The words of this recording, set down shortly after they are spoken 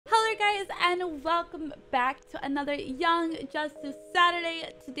and welcome back to another Young Justice Saturday.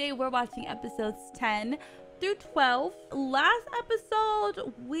 Today we're watching episodes 10 through 12. Last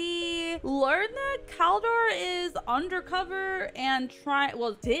episode we learned that Caldor is undercover and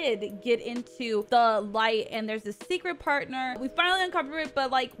did get into the light, and there's a secret partner. We finally uncovered it, but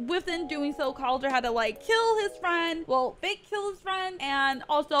like within doing so, Caldor had to like kill his friend, fake kill his friend, and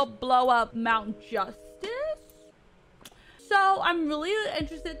also blow up Mount Justice. So I'm really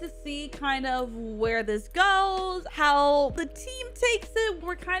interested to see kind of where this goes, how the team takes it.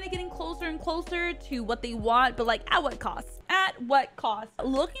 We're kind of getting closer and closer to what they want, but like at what cost? At what cost?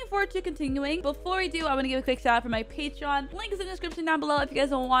 Looking forward to continuing. Before we do, I want to give a quick shout out for my Patreon. Link is in the description down below if you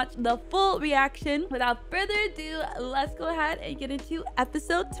guys want to watch the full reaction. Without further ado, let's go ahead and get into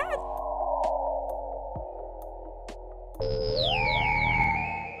episode 10.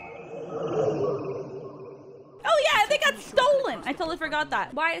 Oh yeah, they got stolen. I totally forgot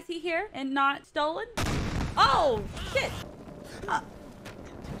that. Why is he here and not stolen? Oh shit.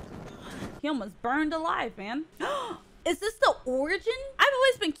 He almost burned alive, man. Is this the origin? I've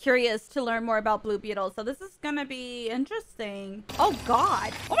always been curious to learn more about Blue Beetle, so this is gonna be interesting. Oh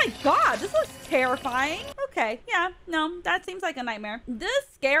god. Oh my god, this looks terrifying. Okay, yeah, no, that seems like a nightmare. This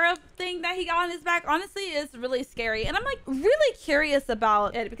scarab thing that he got on his back honestly is really scary, and I'm like really curious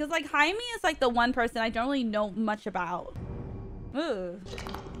about it because like Jaime is like the one person I don't really know much about. Ooh.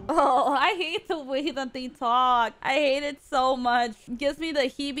 Oh, I hate the way that they talk. I hate it so much. Gives me the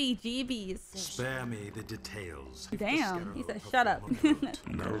heebie-jeebies. Spare me the details. Damn, he said shut up.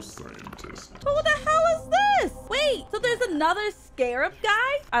 No scientist. Who the hell is this? Wait, so there's another scarab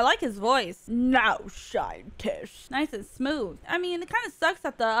guy? I like his voice. No scientist. Nice and smooth. I mean, it kind of sucks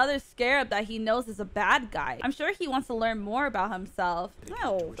that the other scarab that he knows is a bad guy. I'm sure he wants to learn more about himself.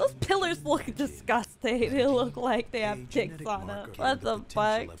 No, those pillars look disgusting. They look like they have ticks on them. What the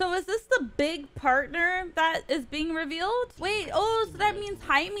fuck? So is this the big partner that is being revealed? Wait, oh, so that means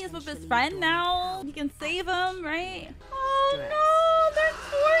Jaime is with his friend now. He can save him, right? Oh no, they're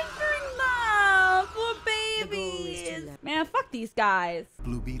torturing them. Poor babies. Man, fuck these guys.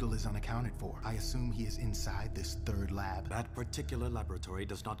 Blue Beetle is unaccounted for. I assume he is inside this third lab. That particular laboratory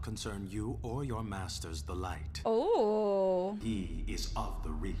does not concern you or your masters, the Light. Oh. He is of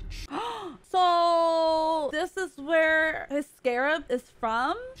the Reach. So this is where his scarab is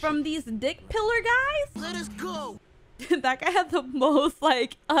from? From these dick pillar guys? Let us go. That guy had the most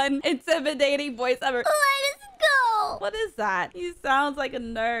like unintimidating voice ever. Let us go. What is that? He sounds like a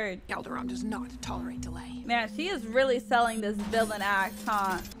nerd. Calderon does not tolerate delay. Man, she is really selling this villain act,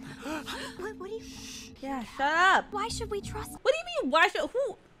 huh? What do you... Yeah, shut up. Why should we trust... What do you mean, why should...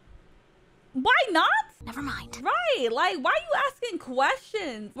 Who? Why not? Never mind. Right, like, why are you asking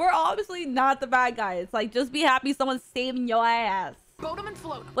questions? We're obviously not the bad guys. Like, just be happy someone's saving your ass. Boat him and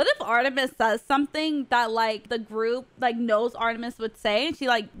float him. What if Artemis says something that like the group like knows Artemis would say and she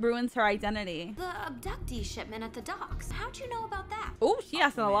like ruins her identity? The abductee shipment at the docks. How'd you know about that? Oh, she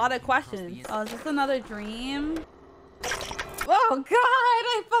asking a lot of questions. Oh, is this another dream? Oh god,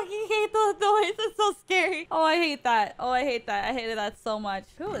 I fucking hate the noise. It's so scary. Oh, I hate that. Oh, I hate that. I hated that so much.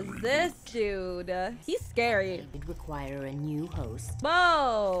 Who is this dude? He's scary. It'd require a new host.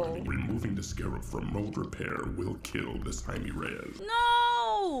 Whoa. Removing the scarab from mold repair will kill this Iamrare.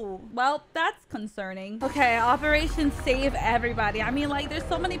 No. Well, that's concerning. Okay, Operation Save Everybody. I mean, like, there's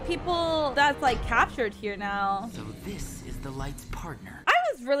so many people that's like captured here now. So this is the Light's partner. I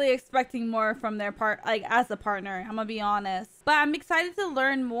was really expecting more from their part, like as a partner, I'm gonna be honest, but I'm excited to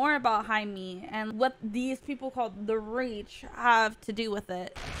learn more about Jaime and what these people called the Reach have to do with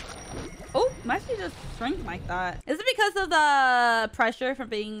it. Oh, why she just shrink like that? Is it because of the pressure from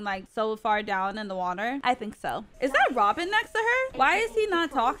being like so far down in the water? I think so. Is that Robin next to her? Why is he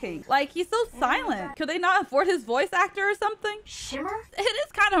not talking? Like, he's so silent. Could they not afford his voice actor or something? Shimmer? It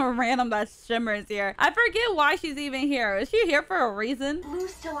is kind of random that Shimmer's here. I forget why she's even here. Is she here for a reason?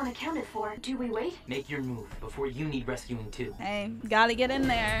 Blue's still unaccounted for. Do we wait? Make your move before you need rescuing too. Hey, gotta get in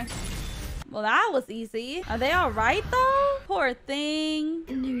there. Well, that was easy. Are they all right though? Poor thing.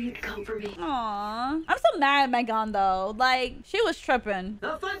 I knew you'd come for me. Aww. I'm so mad at Megan though. Like, she was tripping.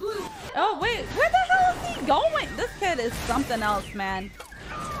 Oh, wait. Where the hell is he going? This kid is something else, man.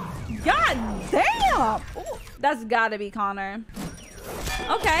 God damn. Ooh, that's gotta be Connor.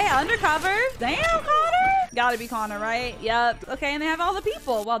 Okay, undercover. Damn, Connor. Gotta be Connor, right? Yep. Okay, and they have all the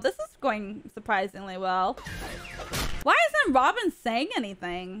people. Well, this is going surprisingly well. Why isn't Robin saying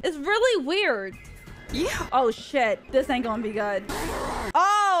anything? It's really weird. Yeah. Oh shit. This ain't gonna be good.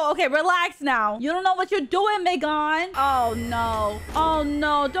 Oh, okay. Relax now. You don't know what you're doing, Megan. Oh no. Oh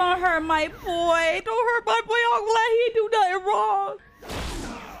no. Don't hurt my boy. Don't hurt my boy. I'm glad he do nothing wrong.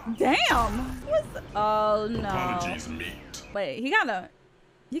 Damn. Oh no. Apologies, meat. Wait, he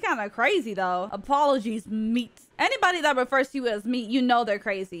kind of crazy though. Apologies, meat. Anybody that refers to you as meat, you know they're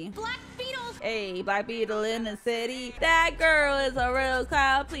crazy. Black Beetle! Hey, Black Beetle in the city. That girl is a real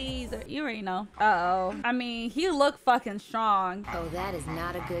crowd pleaser. You already know. Uh-oh. I mean, he looked fucking strong. Oh, that is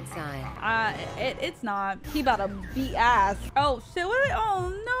not a good sign. It's not. He about to beat ass. Oh, shit.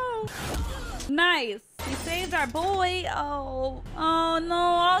 Oh, no. Nice. He saved our boy. Oh no,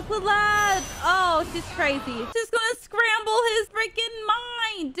 awkward lad. Oh, she's crazy. She's gonna scramble his freaking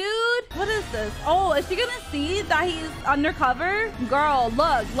mind, dude. What is this? Oh, is she gonna see that he's undercover? Girl,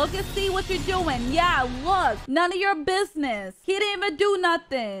 look and see what you're doing. Yeah, look. None of your business. He didn't even do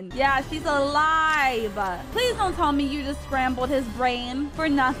nothing. Yeah, she's alive. Please don't tell me you just scrambled his brain for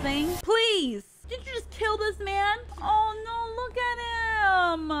nothing. Please. Did you just kill this man? Oh no, look at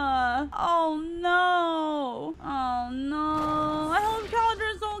him. Oh no. Oh no. I hope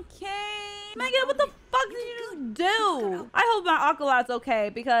Calder's okay. Megan, what the fuck did you just do? I hope my Aqualad's okay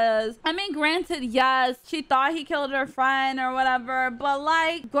because, I mean, granted, yes, she thought he killed her friend or whatever, but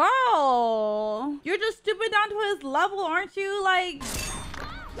like, girl, you're just stupid down to his level, aren't you? Like,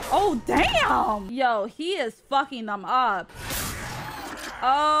 oh, damn. Yo, he is fucking them up.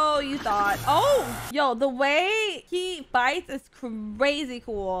 Oh, you thought. Oh, yo, the way he fights is crazy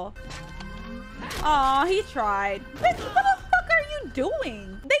cool. Aw, he tried. Bitch, what the fuck are you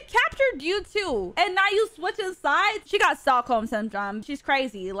doing? They captured you too. And now you switching sides? She got Stockholm syndrome. She's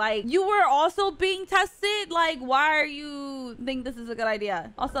crazy. Like, you were also being tested? Like, why are you think this is a good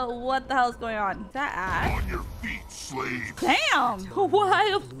idea? Also, what the hell is going on? Is that Ash? On your feet, slave. Damn.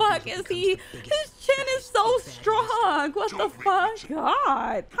 Why the fuck is he? His chin is so strong. What the fuck? God.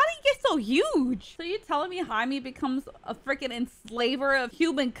 How did he get so huge? So you telling me Jaime becomes a freaking enslaver of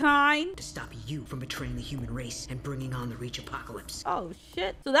humankind? To stop you from betraying the human race and bringing on the Reach apocalypse. Oh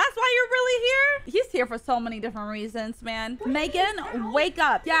shit. So that's why you're really here? He's here for so many different reasons, man. Megan, wake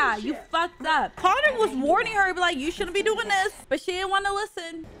up. Yeah, you fucked up. Connor was warning her, like, you shouldn't be doing this, but she didn't want to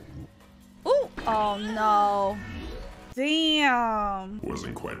listen. Ooh. Oh no. Damn.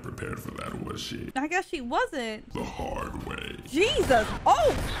 Wasn't quite prepared for that, was she? I guess she wasn't. The hard way. Jesus.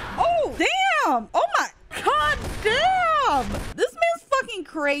 Oh, damn. Oh my god, damn. This man's fucking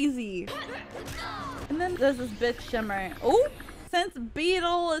crazy. And then there's this bitch Shimmer. Oh, since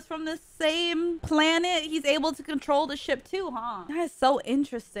Beetle is from the same planet, he's able to control the ship too, huh? That is so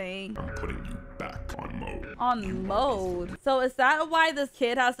interesting. I'm putting you back on mode. On mode. So is that why this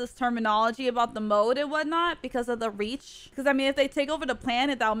kid has this terminology about the mode and whatnot? Because of the Reach? Because I mean, if they take over the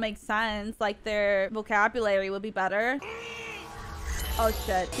planet, that'll make sense. Like, their vocabulary would be better. Oh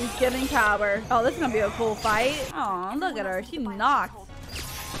shit, he's giving power. Oh, this is gonna be a cool fight. Oh, look at her. She knocked.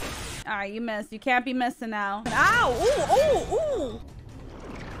 All right, you missed. You can't be missing now. Ow! Ooh, ooh, ooh.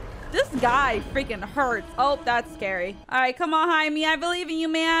 This guy freaking hurts. Oh, that's scary. All right, come on, Jaime. I believe in you,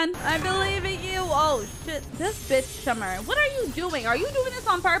 man. I believe in you. Oh, shit. This bitch Shimmer. What are you doing? Are you doing this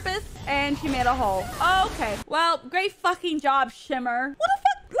on purpose? And she made a hole. Okay. Well, great fucking job, Shimmer. What the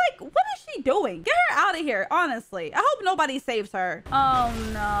fuck? Like, what is she doing? Get her out of here, honestly. I hope nobody saves her. Oh,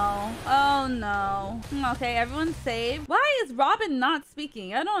 no. Oh, no. Okay, everyone's saved. Why is Robin not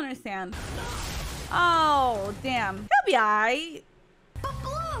speaking? I don't understand. Oh, damn. He'll be all right.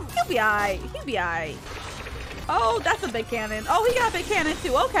 He'll be alright. He'll be alright. Oh, that's a big cannon. Oh, he got a big cannon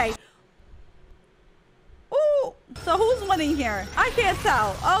too. Okay. Ooh. So who's winning here? I can't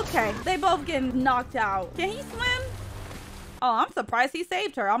tell. Okay. They both getting knocked out. Can he swim? Oh, I'm surprised he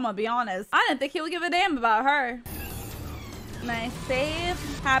saved her. I'm gonna be honest. I didn't think he would give a damn about her. Nice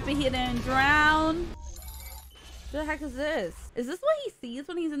save. Happy he didn't drown. What the heck is this? Is this what he sees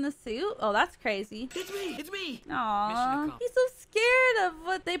when he's in the suit? Oh, that's crazy. It's me. Aww. He's so scared of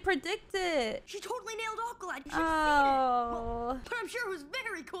what they predicted. She totally nailed Aqualad. You should Oh. have seen it. But I'm sure it was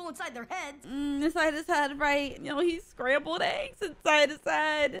very cool inside their heads. Inside his head, right? You know, he's scrambled eggs inside his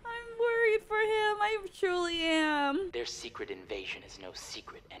head. I'm worried for him. I truly am. Their secret invasion is no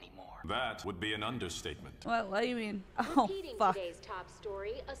secret anymore. That would be an understatement. What do you mean? Oh, Repeating fuck. today's top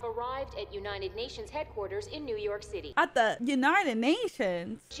story, arrived at United Nations headquarters in New York City. At the United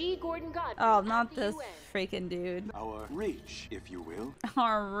Nations? G. Gordon Godfrey. Oh, not at the this UN. freaking dude. Our reach, if you will.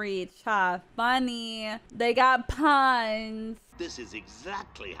 Our reach, huh? Funny. They got puns. This is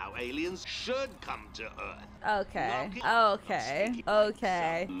exactly how aliens should come to Earth. Okay. Okay.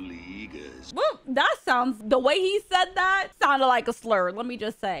 Okay. Leaguers. Well, that sounds, the way he said that sounded like a slur. Let me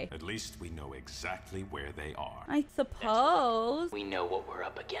just say. At least we know exactly where they are. I suppose. We know what we're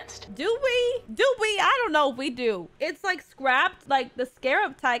up against. Do we? Do we? I don't know if we do. It's like scrapped, like the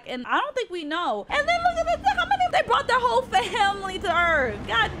scarab tech, and I don't think we know. And then look at this, how many, they brought their whole family to Earth.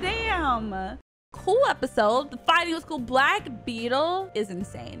 God damn. Cool episode. The fighting was cool. Black Beetle is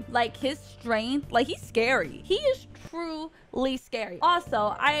insane. Like his strength, like he's scary. He is truly scary.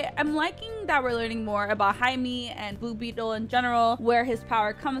 Also, I am liking that we're learning more about Jaime and Blue Beetle in general, where his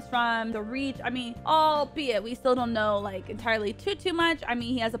power comes from, the reach. I mean, albeit we still don't know like entirely too much. I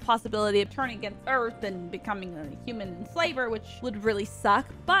mean, he has a possibility of turning against Earth and becoming a human enslaver, which would really suck,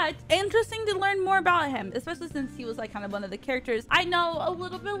 but interesting to learn more about him, especially since he was like kind of one of the characters I know a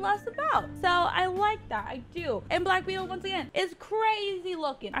little bit less about. So I like that. I do. And Black Beetle, once again, is crazy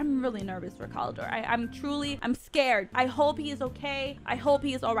looking. I'm really nervous for Calidor. I'm scared. I hope he is okay. I hope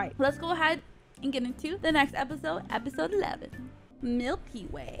he is all right. Let's go ahead and get into the next episode, episode 11. Milky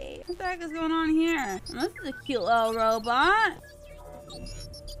Way. What the heck is going on here? This is a cute little robot.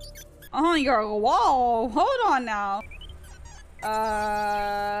 Oh, you're a wall. Hold on now.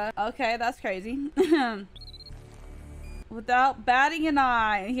 Okay, that's crazy. Without batting an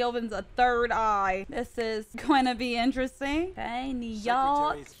eye, he opens a third eye. This is going to be interesting. Okay, New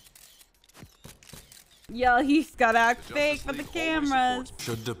York. Yo, he's got to act fake for the cameras.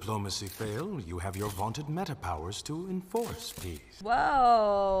 Should diplomacy fail, you have your vaunted meta powers to enforce peace.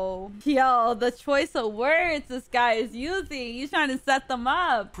 Whoa. Yo, the choice of words this guy is using. He's trying to set them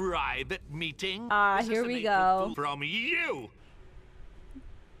up. Private meeting. Here we go. From you.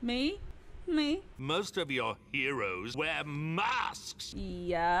 Me? Most of your heroes wear masks.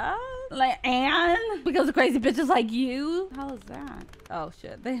 Yeah? Like, and? Because of crazy bitches like you? How is that? Oh,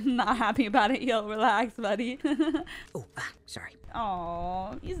 shit. They're not happy about it. Yo, relax, buddy. Oh, sorry.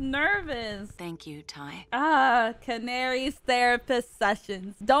 Oh, he's nervous. Thank you, Ty. Canary's therapist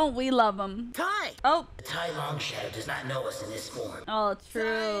sessions. Don't we love him? Ty! Oh. Ty Longshadow does not know us in this form. Oh,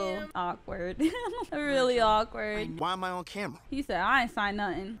 true. Awkward. Really awkward. Why am I on camera? He said, I ain't signed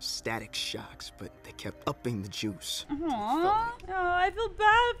nothing. Static shocks, but they kept upping the juice. Aww. Oh, I feel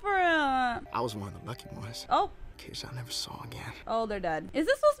bad for him. I was one of the lucky ones. Oh. Kids I never saw again. Oh, they're dead. Is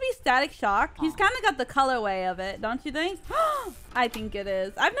this supposed to be Static Shock? He's kind of got the colorway of it, don't you think? I think it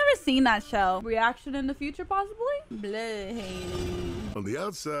is. I've never seen that show. Reaction in the future, possibly? Blade. On the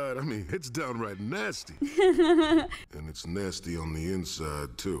outside, I mean, it's downright nasty. And it's nasty on the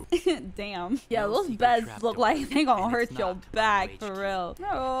inside, too. Damn. Yeah, those beds look like they gonna hurt your back, for real.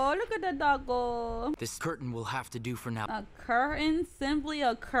 Oh, look at that doggo. This curtain will have to do for now. A curtain? Simply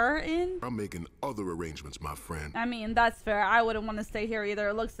a curtain? I'm making other arrangements, my friend. I mean, that's fair. I wouldn't want to stay here either.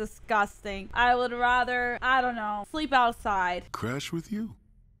 It looks disgusting. I would rather, I don't know, sleep outside. Crash with you.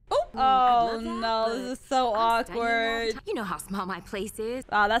 Oh no, this is so awkward. You know how small my place is.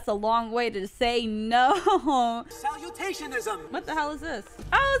 Wow, that's a long way to say no. Salutationism. What the hell is this?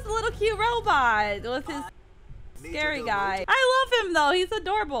 Oh, it's a little cute robot with his scary guy. I love him though. He's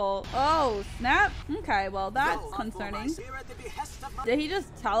adorable. Oh, snap. Okay, well, that's concerning. Did he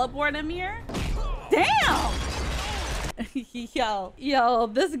just teleport him here? Damn! Yo,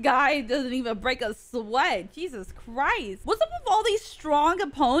 this guy doesn't even break a sweat. Jesus Christ. What's up with all these strong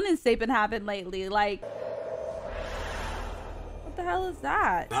opponents they've been having lately? Like, what the hell is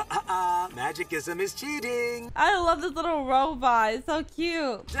that? Magicism is cheating. I love this little robot. It's so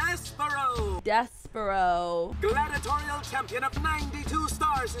cute. Despero. Gladiatorial champion of 92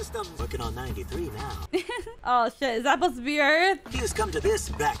 star systems. Working on 93 now. Oh shit, is that supposed to be Earth? He's come to this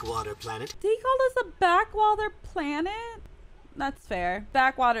backwater planet. Did he call this a backwater planet? That's fair.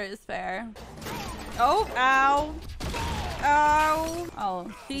 Backwater is fair. Oh, ow. Oh.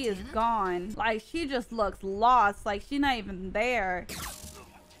 Oh, she is gone. Like, she just looks lost. Like, she's not even there.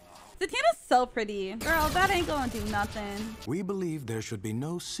 Zatina's so pretty. Girl, that ain't gonna do nothing. We believe there should be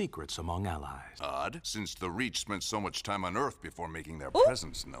no secrets among allies. Odd, since the Reach spent so much time on Earth before making their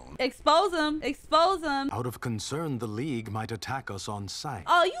presence known. Expose him. Expose him. Out of concern, the League might attack us on sight.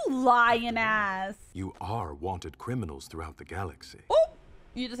 Oh, you lying ass. You are wanted criminals throughout the galaxy. Ooh.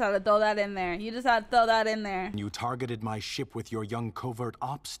 You just had to throw that in there. You just had to throw that in there. You targeted my ship with your young covert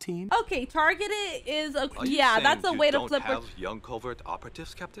ops team? Okay, targeted is a... Yeah, that's a way to flip it. You don't have young covert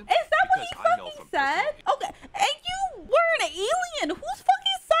operatives, Captain? Is that what he fucking said? Okay, and you were an alien. Whose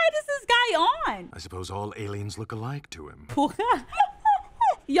fucking side is this guy on? I suppose all aliens look alike to him.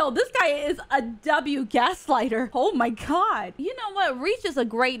 Yo, this guy is a W gaslighter. Oh my God. You know what? Reach is a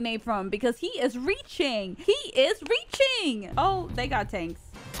great name for him because he is reaching. He is reaching. Oh, they got tanks.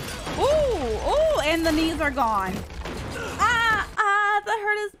 Ooh, and the knees are gone. That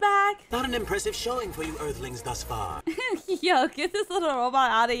hurt his back. Not an impressive showing for you Earthlings thus far. Yo, get this little robot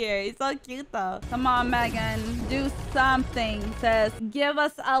out of here. He's so cute though. Come on, Megan. Do something. Says, give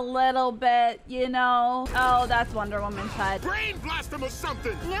us a little bit, you know. Oh, that's Wonder Woman's head. Brain blast him or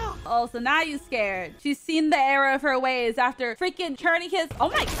something. No. Oh, so now you scared. She's seen the error of her ways after freaking turning his, oh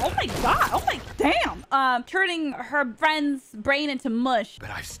my God. Oh my damn. Turning her friend's brain into mush. But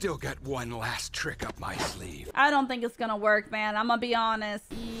I've still got one last trick up my sleeve. I don't think it's gonna work, man. I'm gonna be honest.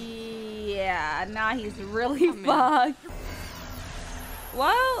 Yeah, now he's really fucked.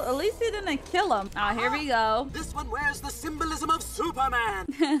 Well, at least he didn't kill him. Oh, here we go. This one wears the symbolism of Superman.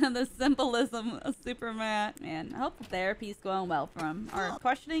 The symbolism of Superman. Man, I hope the therapy's going well for him. Or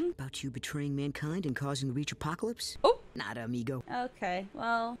questioning. About you betraying mankind and causing the Reach apocalypse? Oh. Not amigo. Okay,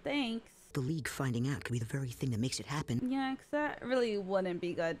 well, thanks. The League finding out could be the very thing that makes it happen. Yeah, because that really wouldn't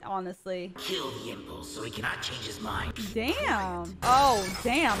be good, honestly. Kill the impulse so he cannot change his mind. Damn. Oh,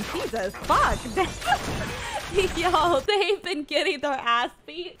 damn. Jesus, fuck. Yo, they've been getting their ass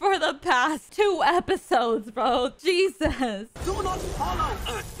beat for the past 2 episodes, bro. Jesus. Do not follow,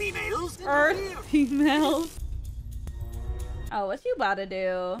 Earth females. Earth females. Oh, what you about to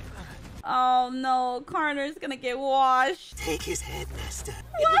do? Oh no, Carter's gonna get washed. Take his head, Master.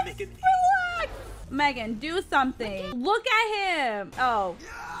 What? Relax. Megan, do something. Look at him. Oh,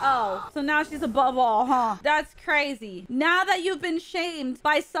 so now she's above all, huh? That's crazy. Now that you've been shamed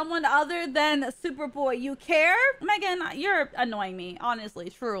by someone other than Superboy, you care? Megan, you're annoying me,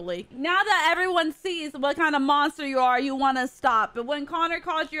 honestly, truly. Now that everyone sees what kind of monster you are, you want to stop. But when Connor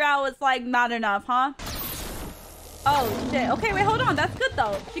calls you out, it's like not enough, huh? Oh, shit. Okay, wait, hold on. That's good,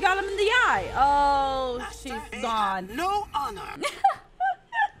 though. She got him in the eye. Oh, she's gone. No honor.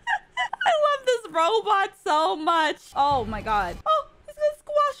 I love this robot so much. Oh, my God. Oh, he's gonna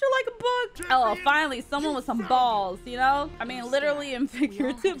squash her like a bug. Oh, finally, someone with some balls, you know? I mean, literally and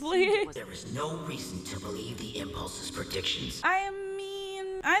figuratively. There is no reason to believe the Impulse's predictions.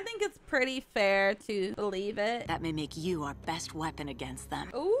 I think it's pretty fair to believe it. That may make you our best weapon against them.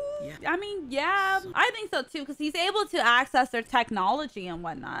 Ooh, yeah. I mean, yeah, I think so too, because he's able to access their technology and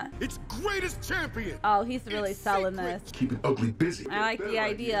whatnot. It's greatest champion. Oh, he's really selling this. Keep it ugly busy. I like the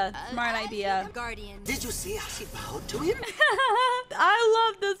idea. Smart idea. Guardian. Did you see how she bowed to him?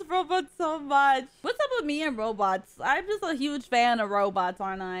 I love this robot so much. What's up with me and robots? I'm just a huge fan of robots,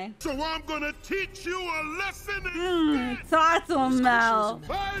 aren't I? So I'm gonna teach you a lesson. Talk to him, Mel.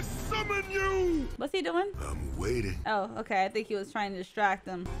 I summon you. What's he doing? I'm waiting. Oh, okay. I think he was trying to distract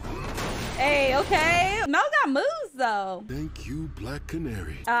him. Hey, okay. Mel got moves, though. Thank you, Black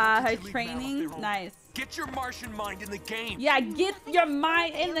Canary. Her training. Nice. Get your Martian mind in the game. Yeah, get your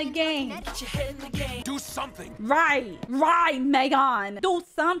mind in the game. Get your head in the game. Do something. Right, Megan. Do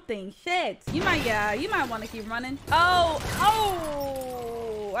something. Shit. You might want to keep running. Oh,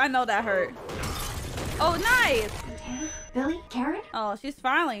 I know that hurt. Oh, nice. Billy? Karen? Oh, she's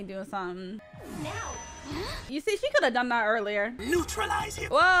finally doing something. You see, she could have done that earlier. Neutralize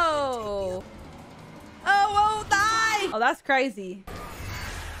him. Whoa. Oh, die. Oh, that's crazy.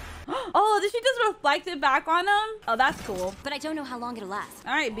 Oh, did she just reflect it back on him? Oh, that's cool. But I don't know how long it'll last.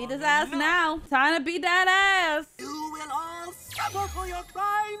 All right, beat his ass now. Time to beat that ass. You will all suffer for your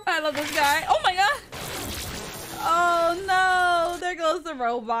crime. I love this guy. Oh my God. Oh no, there goes the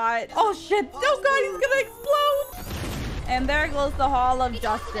robot. Oh shit, oh God, he's gonna explode. And there goes the Hall of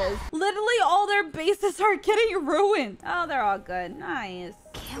Justice. Literally all their bases are getting ruined. Oh, they're all good. Nice.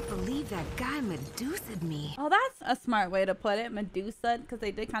 Can't believe that guy Medusa'd me. Oh, that's a smart way to put it. Medusa, because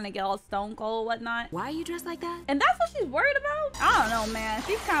they did kind of get all stone cold, whatnot. Why are you dressed like that? And that's what she's worried about? I don't know, man.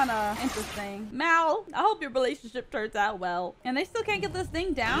 She's kind of interesting. Mal, I hope your relationship turns out well. And they still can't get this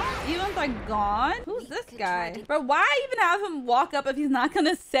thing down? Even if they're gone? Who's this guy? Bro, why even have him walk up if he's not going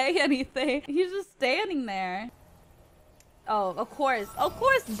to say anything? He's just standing there. Oh, of course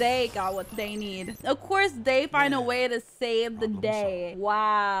they got what they need. Of course they find a way to save the day.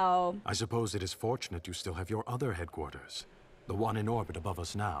 Wow. I suppose it is fortunate you still have your other headquarters. The one in orbit above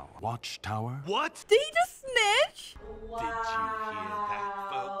us now. Watchtower? What? Did he just snitch? Wow. Did you hear that,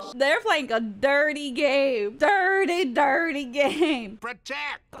 folks? They're playing a dirty game. Dirty game.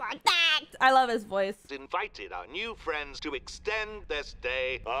 Protect! I love his voice. Invited our new friends to extend their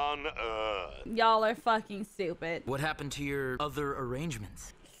stay on Earth. Y'all are fucking stupid. What happened to your other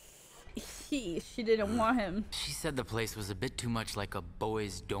arrangements? She didn't want him. She said the place was a bit too much like a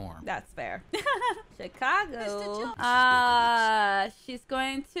boys' dorm. That's fair. Chicago. She's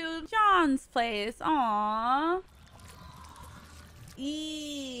going to John's place. Aww.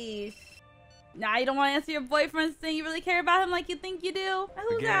 Eesh. Nah, you don't want to answer your boyfriend's thing. You really care about him like you think you do?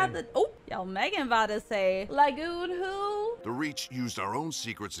 Who's out the... Oh, yo, Megan about to say. Lagoon who? The Reach used our own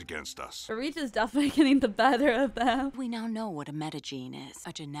secrets against us. The Reach is definitely getting the better of them. We now know what a metagene is.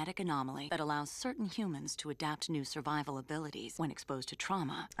 A genetic anomaly that allows certain humans to adapt new survival abilities when exposed to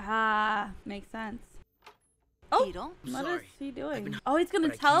trauma. Ah, makes sense. Oh, Beetle? What is he doing? Oh, he's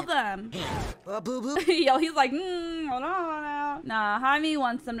gonna tell them. Yo, he's like, hold on now. Nah, Jaime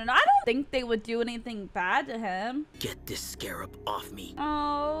wants them to know. I don't think they would do anything bad to him. Get this scarab off me.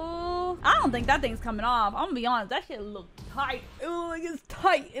 Oh, I don't think that thing's coming off. I'm gonna be honest, that shit look tight. Ooh, like it's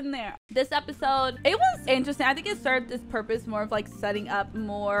tight in there. This episode, it was interesting. I think it served this purpose more of like setting up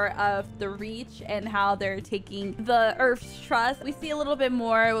more of the Reach and how they're taking the Earth's trust. We see a little bit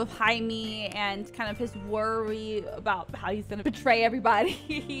more with Jaime and kind of his worry about how he's gonna betray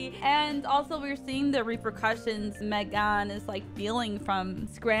everybody. And also we're seeing the repercussions Megan is like feeling from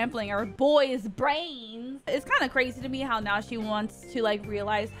scrambling her boy's brains. It's kind of crazy to me how now she wants to like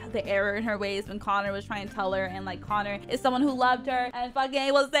realize the error in her ways when Connor was trying to tell her, and like Connor is someone who loved her and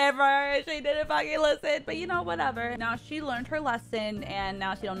fucking was there for her. She didn't fucking listen, but you know, whatever. Now she learned her lesson and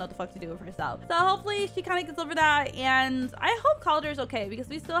now she don't know what the fuck to do with herself. So hopefully she kind of gets over that, and I hope Calder's okay because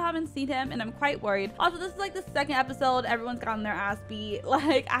we still haven't seen him and I'm quite worried. Also, this is like the second episode everyone's gotten their ass beat.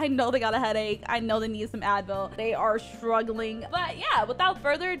 Like, I know they got a headache, I know they need some Advil, they are struggling. But yeah, without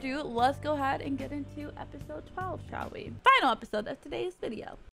further ado, let's go ahead and get into episode 12, shall we? Final episode of today's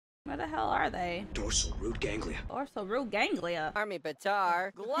video. Where the hell are they? Dorsal root ganglia. Dorsal root ganglia. Army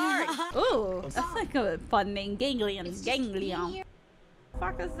Batar. Glory. Ooh, that's like a fun name. Ganglion. Ganglion.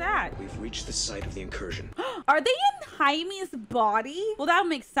 Fuck is that? We've reached the site of the incursion. Are they in Jaime's body? Well, that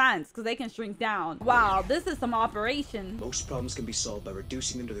makes sense because they can shrink down. Wow, this is some operation. Most problems can be solved by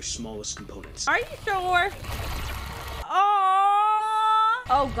reducing them to their smallest components. Are you sure?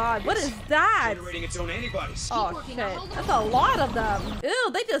 Oh god, what is that? Generating its own antibodies. Oh shit, that's a lot of them.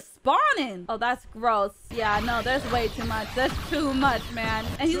 Ew, they just spawning. Oh, that's gross. Yeah, no, there's way too much. There's too much, man.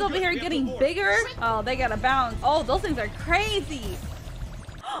 And he's over here getting bigger. Oh, they gotta bounce. Oh, those things are crazy.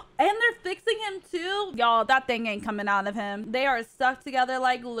 And they're fixing him too. Y'all, that thing ain't coming out of him. They are stuck together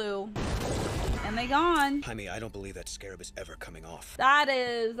like glue. And they gone. Jaime, I don't believe that scarab is ever coming off. That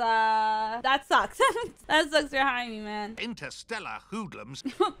is, that sucks. That sucks for Jaime, man. Interstellar hoodlums.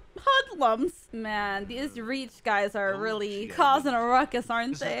 Hoodlums? Man, these Reach guys are really causing a ruckus,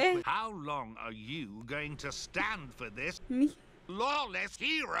 aren't they? How long are you going to stand for this? Me? Lawless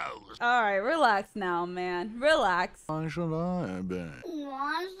heroes. All right, relax now, man. Relax. Why should I be?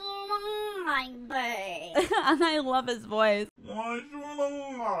 And I love his voice. Why should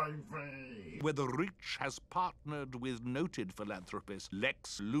I be? Where the Reach has partnered with noted philanthropist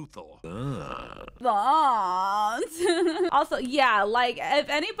Lex Luthor. Also, yeah, like, if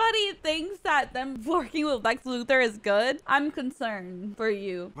anybody thinks that them working with Lex Luthor is good, I'm concerned for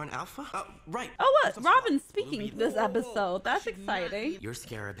you. Run Alpha? Right. Oh, what? Robin's speaking this episode. That's exciting. Your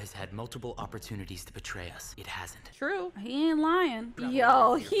scarab has had multiple opportunities to betray us. It hasn't. True. He ain't lying.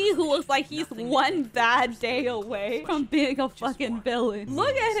 Yo, he looks like he's one bad day away from being a fucking villain.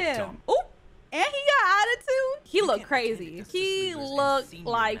 Look at him. Oh. And he got attitude. He looked crazy. He looked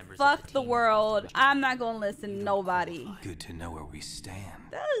like fuck the world. I'm not gonna listen to nobody. Good to know where we stand.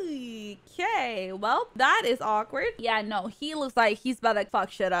 Okay, well, that is awkward. Yeah, no, he looks like he's about to fuck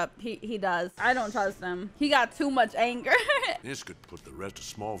shit up. He does. I don't trust him. He got too much anger. This could put the rest of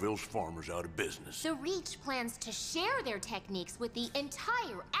Smallville's farmers out of business. The Reach plans to share their techniques with the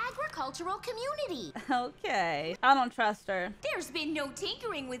entire agricultural community. Okay, I don't trust her. There's been no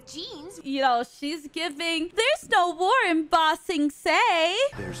tinkering with genes. You know, she's giving, there's no war in Ba Sing Se.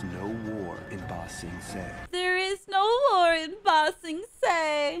 There's no war in Ba Sing Se. There is no war in Ba Sing Se.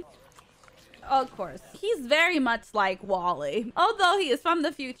 Of course. He's very much like Wally. Although he is from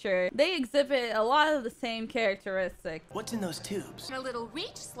the future, they exhibit a lot of the same characteristics. What's in those tubes? A little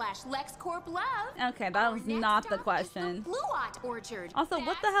Reach/LexCorp love. Okay, that was not the question. Pluot Orchard. Also,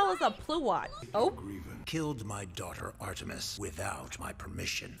 what the hell is a Pluot? Oh. Killed my daughter Artemis without my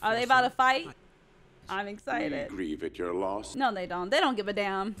permission. Are they about to fight? I'm excited. We grieve at your loss. No, they don't. They don't give a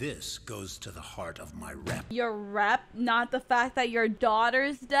damn. This goes to the heart of my rep. Your rep, not the fact that your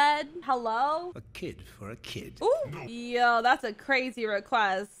daughter's dead? Hello? A kid for a kid. Ooh. Yo, that's a crazy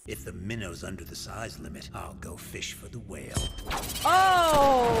request. If the minnow's under the size limit, I'll go fish for the whale.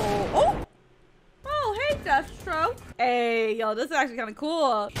 Oh! Oh! Oh, hey, Deathstroke. Hey, yo, this is actually kind of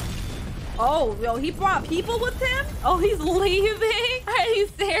cool. Oh, yo, he brought people with him? Oh, he's leaving? Are you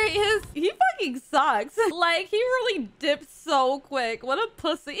serious? He fucking sucks. Like, he really dipped so quick. What a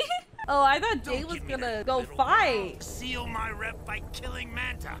pussy. Oh, I thought Jay was gonna go fight. Seal my rep by killing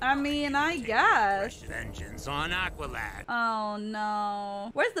Manta. I mean, I guess. Vengeance on Aqualad. Oh, no.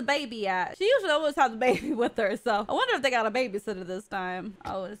 Where's the baby at? She usually always has the baby with her, so I wonder if they got a babysitter this time.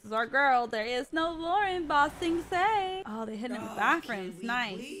 Oh, this is our girl. There is no more in Bossing Say. Oh, they hid in the bathrooms.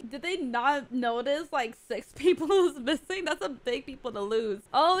 Nice. Did they not notice like 6 people who's missing? That's a big people to lose.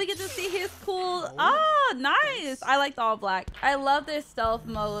 Oh, we get to see his cool. Oh, nice. I like the all black. I love their stealth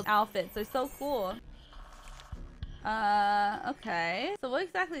mode outfits. They're so cool. Okay. So what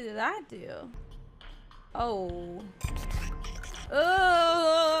exactly did that do? Oh.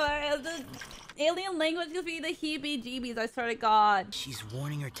 Oh, the alien language gives me the heebie-jeebies, I swear to God. She's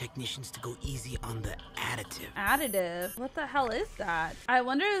warning her technicians to go easy on the additive. Additive? What the hell is that? I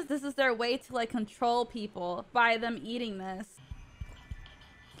wonder if this is their way to like control people by them eating this.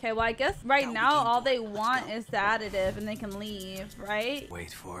 Okay, well I guess right now all they want is the additive and they can leave, right?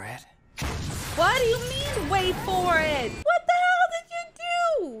 Wait for it. What do you mean wait for it? What the hell did you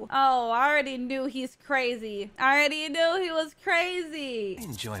do? Oh, I already knew he's crazy. I already knew he was crazy. I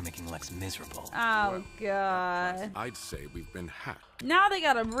enjoy making Lex miserable. Oh, God. I'd say we've been hacked. Now they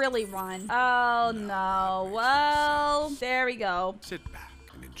gotta really run. Oh, no. Well, there we go. Sit back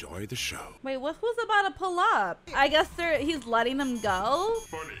and enjoy the show. Wait, who's about to pull up? I guess he's letting them go?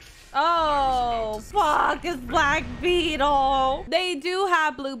 Funny. Oh, fuck, it's Black Beetle. They do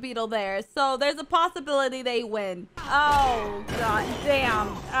have Blue Beetle there, so there's a possibility they win. Oh, God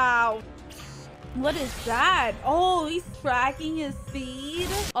damn. Ow. What is that? Oh, he's tracking his speed.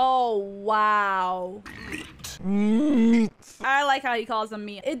 Oh, wow. Meat. I like how he calls them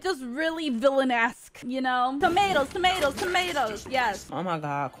meat. It's just really villain-esque, you know? Tomatoes, tomatoes, tomatoes. Yes. Oh my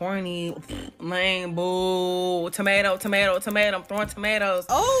God, corny, lame, boo. Tomato, tomato, tomato. I'm throwing tomatoes.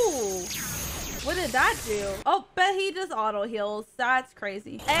 Oh. What did that do? Oh, but he just auto heals. That's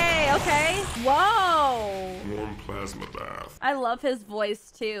crazy. Hey, okay. Whoa. Warm plasma bath. I love his voice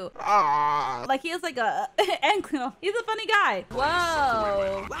too. Like he has like a he's a funny guy.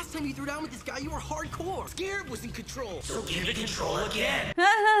 Whoa. Last time you threw down with this guy, you were hardcore. Scared was in control. So give it control again.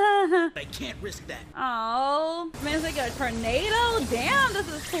 I can't risk that. Oh, man, it's like a tornado. Damn, this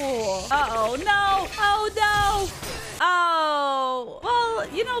is cool. Uh-oh, no. Oh, no. Oh,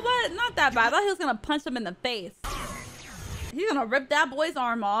 well, you know what? Not that bad. I thought he was gonna punch him in the face. He's gonna rip that boy's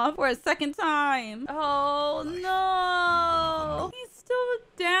arm off for a second time. Oh no. He's still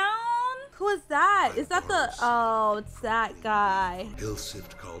down? Who is that? Is that the... Oh, it's that guy. He'll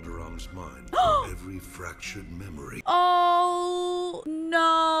sift Calderon's mind. Every fractured memory. Oh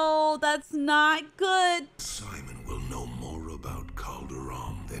no, that's not good. Simon will know more about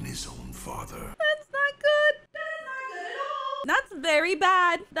Calderon than his own father. That's not good. That's very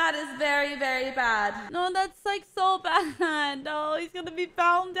bad. That is very, very bad. No, that's like so bad. No, he's gonna be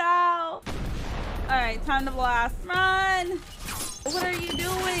found out. All right, time to blast. Run. What are you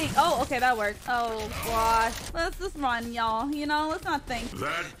doing? Oh, okay, that worked. Oh gosh, let's just run, y'all. You know, let's not think.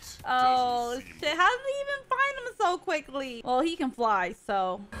 Oh shit, how did he even find him so quickly? Well, he can fly,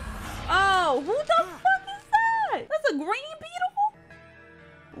 so. Oh, who the fuck is that? That's a green beetle?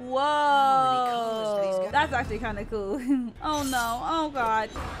 Whoa, that's actually kind of cool. Oh no, oh God.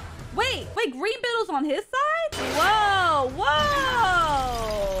 Wait, Green Beetle's on his side? Whoa,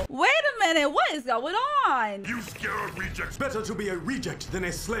 whoa. Wait a minute, what is going on? You scared rejects. Better to be a reject than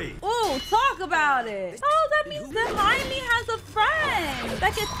a slave. Ooh, talk about it. Oh, that means behind me has a friend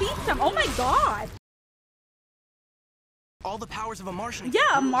that can teach him. Oh my God. All the powers of a Martian.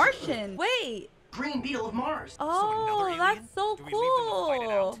 Yeah, a Martian. Wait. Green Beetle of Mars. Oh, that's so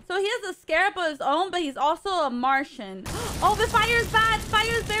cool. So he has a scarab of his own, but he's also a Martian. Oh, but fire's bad.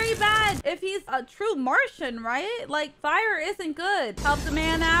 Fire's very bad. If he's a true Martian, right? Like, fire isn't good. Help the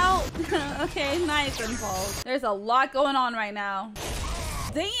man out. Okay, nice impulse. There's a lot going on right now.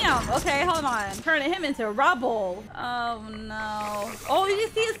 Damn. Okay, hold on. Turning him into rubble. Oh, no. Oh, you can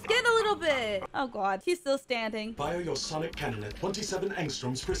see his skin a little bit. Oh, God. He's still standing. Fire your sonic cannon at 27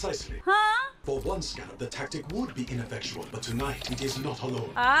 angstroms precisely. Huh? For one scout, the tactic would be ineffectual, but tonight it is not alone.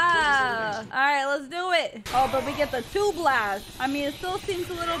 Ah. All right, let's do it. Oh, but we get the 2 blast. I mean, it still seems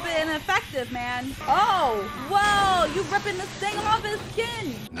a little bit ineffective, man. Oh, whoa. You ripping this thing off his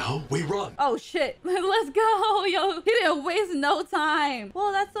skin. Now we run. Oh, shit. Let's go. Yo, he didn't waste no time.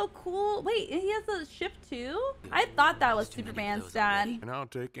 Oh, that's so cool. Wait, he has a ship too? I thought that was Superman's dad. And I'll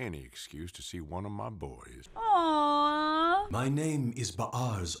take any excuse to see one of my boys. Aww. My name is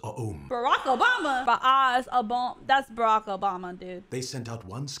Ba'az Aum. Barack Obama. Ba'az Obama. That's Barack Obama, dude. They sent out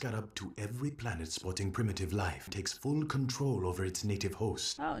one scarab to every planet sporting primitive life. Takes full control over its native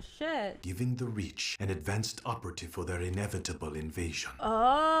host. Oh, shit. Giving the Reach an advanced operative for their inevitable invasion.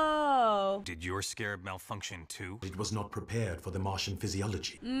 Oh. Did your scarab malfunction too? It was not prepared for the Martian physiology.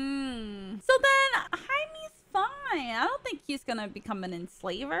 So then, Jaime's fine. I don't think he's gonna become an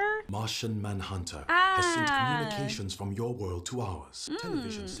enslaver. Martian Manhunter has sent communications from your world to ours.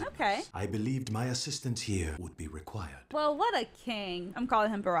 Television signals. Okay. I believed my assistance here would be required. Well, what a king. I'm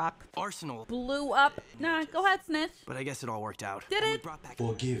calling him Barack. Arsenal Blew up. Nah, go ahead, snitch. But I guess it all worked out. Did it?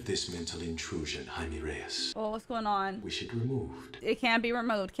 Forgive this mental intrusion, Jaime Reyes. Oh, what's going on? Wish it removed. It can't be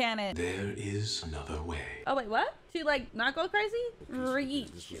removed, can it? There is another way. Oh, wait, what? She, like, not go crazy?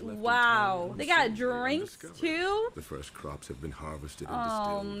 Reach. Wow. They got drinks, too? The first crops have been harvested and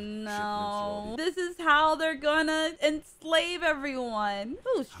Oh, distilled. no. This is how they're gonna enslave everyone.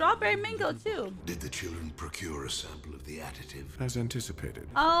 Ooh, strawberry mango, too. Did the children procure a sample of the additive? As anticipated.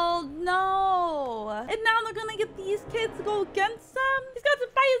 Oh, no. And now they're gonna get these kids to go against him? He's got to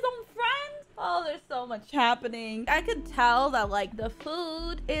fight his own friend? Oh, there's so much happening. I could tell that, like, the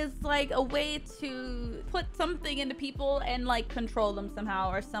food is, like, a way to put something into people and, like, control them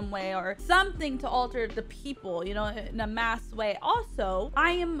somehow or some way, or something to alter the people, you know, in a mass way. Also,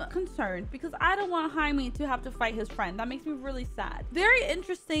 I am concerned because I don't want Jaime to have to fight his friend. That makes me really sad. Very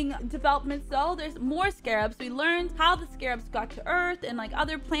interesting developments, though. There's more scarabs. We learned how the scarabs got to Earth and, like,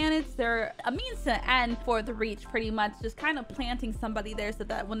 other planets. They're a means to end for the Reach, pretty much. Just kind of planting somebody there so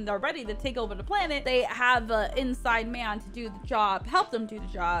that when they're ready to take over the planet, they have an inside man to do the job, help them do the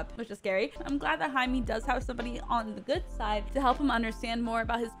job, which is scary. I'm glad that Jaime does have somebody on the good side to help him understand more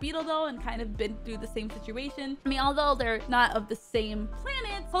about his Beetle, though, and kind of been through the same situation. I mean, although they're not of the same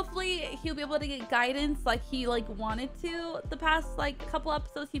planet, hopefully he'll be able to get guidance like he like wanted to. The past like couple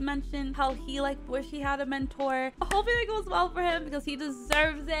episodes he mentioned how he like wish he had a mentor. Hopefully it goes well for him because he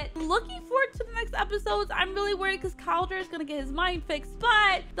deserves it. Looking forward to the next episodes. I'm really worried because Calder is gonna get his mind fixed,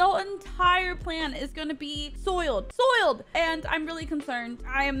 but the entire plan is gonna be soiled, and I'm really concerned.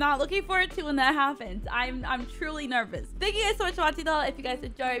 I am not looking forward to when that happens. I'm truly nervous. Thank you guys so much for watching, though. If you guys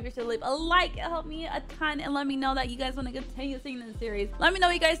enjoyed, be sure to leave a like. It helped me a ton, and let me know that you guys want to continue seeing this series. Let me know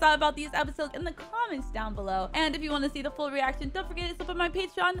what you guys thought about these episodes in the comments down below, and if you want to see the full reaction, don't forget to sub on my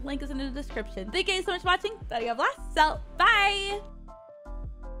Patreon. Link is in the description. Thank you guys so much for watching. Thought you have a blast. So bye.